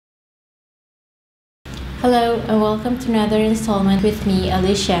Hello and welcome to another installment with me,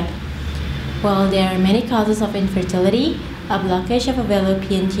 Alicia. While there are many causes of infertility, a blockage of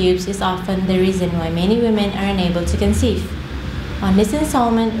fallopian tubes is often the reason why many women are unable to conceive. On this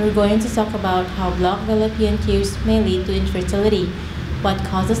installment, we're going to talk about how blocked fallopian tubes may lead to infertility, what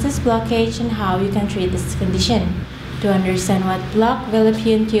causes this blockage, and how you can treat this condition. To understand what blocked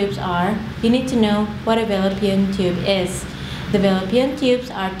fallopian tubes are, you need to know what a fallopian tube is. The fallopian tubes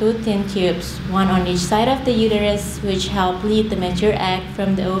are two thin tubes, one on each side of the uterus, which help lead the mature egg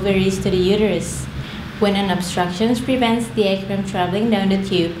from the ovaries to the uterus. When an obstruction prevents the egg from traveling down the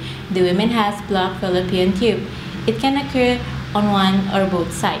tube, the woman has blocked fallopian tube. It can occur on one or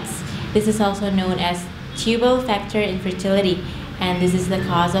both sides. This is also known as tubal factor infertility, and this is the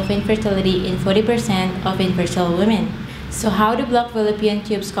cause of infertility in 40% of infertile women. So how do blocked fallopian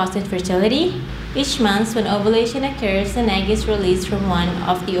tubes cause infertility? Each month, when ovulation occurs, an egg is released from one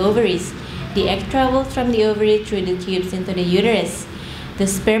of the ovaries. The egg travels from the ovary through the tubes into the uterus. The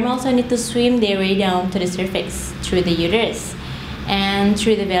sperm also need to swim their way down to the surface through the uterus and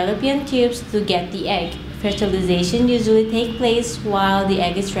through the fallopian tubes to get the egg. Fertilization usually takes place while the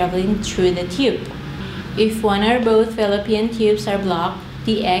egg is traveling through the tube. If one or both fallopian tubes are blocked,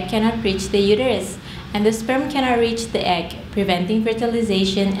 the egg cannot reach the uterus, and the sperm cannot reach the egg, preventing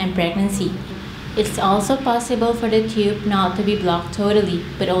fertilization and pregnancy. It's also possible for the tube not to be blocked totally,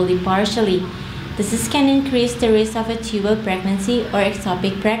 but only partially. This can increase the risk of a tubal pregnancy or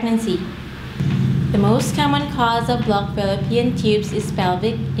ectopic pregnancy. The most common cause of blocked fallopian tubes is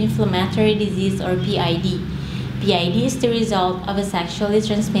pelvic inflammatory disease or PID. PID is the result of a sexually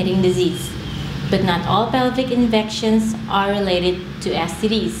transmitting disease, but not all pelvic infections are related to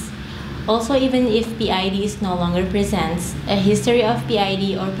STDs. Also, even if PID no longer presents, a history of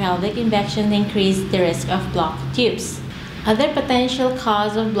PID or pelvic infection increases the risk of blocked tubes. Other potential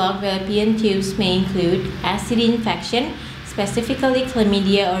causes of blocked fallopian tubes may include STD infection, specifically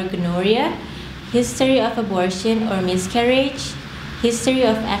chlamydia or gonorrhea, history of abortion or miscarriage, history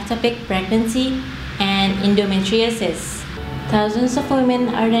of ectopic pregnancy, and endometriosis. Thousands of women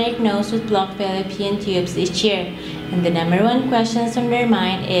are diagnosed with blocked fallopian tubes each year, and the number one question on their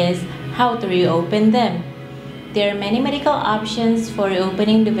mind is how to reopen them. There are many medical options for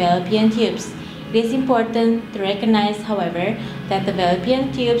reopening the fallopian tubes. It is important to recognize, however, that the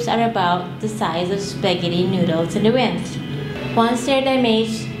fallopian tubes are about the size of spaghetti noodles in the wind. Once they are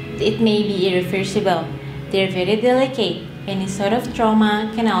damaged, it may be irreversible. They are very delicate. Any sort of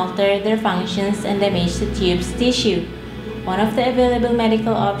trauma can alter their functions and damage the tube's tissue. One of the available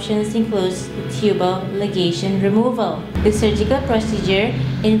medical options includes tubal ligation removal. The surgical procedure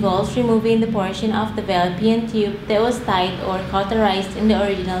involves removing the portion of the fallopian tube that was tied or cauterized in the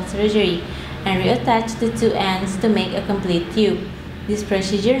original surgery and reattach the two ends to make a complete tube. This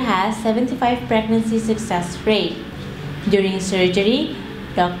procedure has 75% pregnancy success rate. During surgery,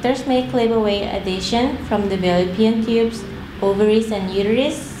 doctors may clip away adhesion from the fallopian tubes, ovaries, and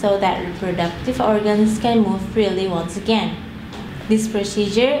uterus so that reproductive organs can move freely once again. This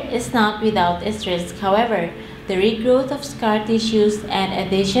procedure is not without its risk, however. The regrowth of scar tissues and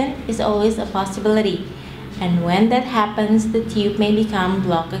adhesion is always a possibility, and when that happens, the tube may become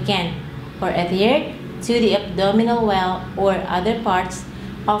blocked again or adhered to the abdominal wall or other parts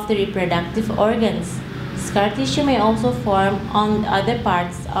of the reproductive organs. Scar tissue may also form on other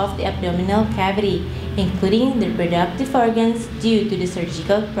parts of the abdominal cavity, including the reproductive organs due to the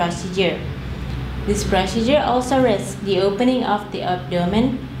surgical procedure. This procedure also risks the opening of the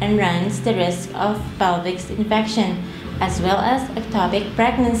abdomen and runs the risk of pelvic infection, as well as ectopic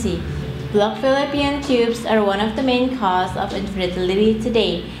pregnancy. Blocked fallopian tubes are one of the main causes of infertility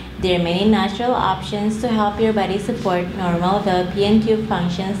today. There are many natural options to help your body support normal fallopian tube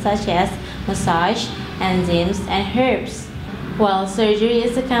functions such as massage, enzymes, and herbs. While surgery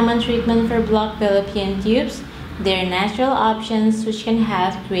is a common treatment for blocked fallopian tubes, there are natural options which can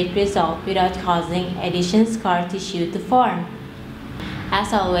have great results without causing adhesion scar tissue to form.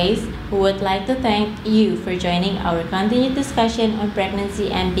 As always, we would like to thank you for joining our continued discussion on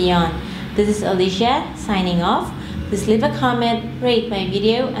pregnancy and beyond. This is Alicia signing off. Please leave a comment, rate my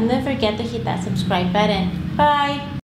video, and don't forget to hit that subscribe button. Bye!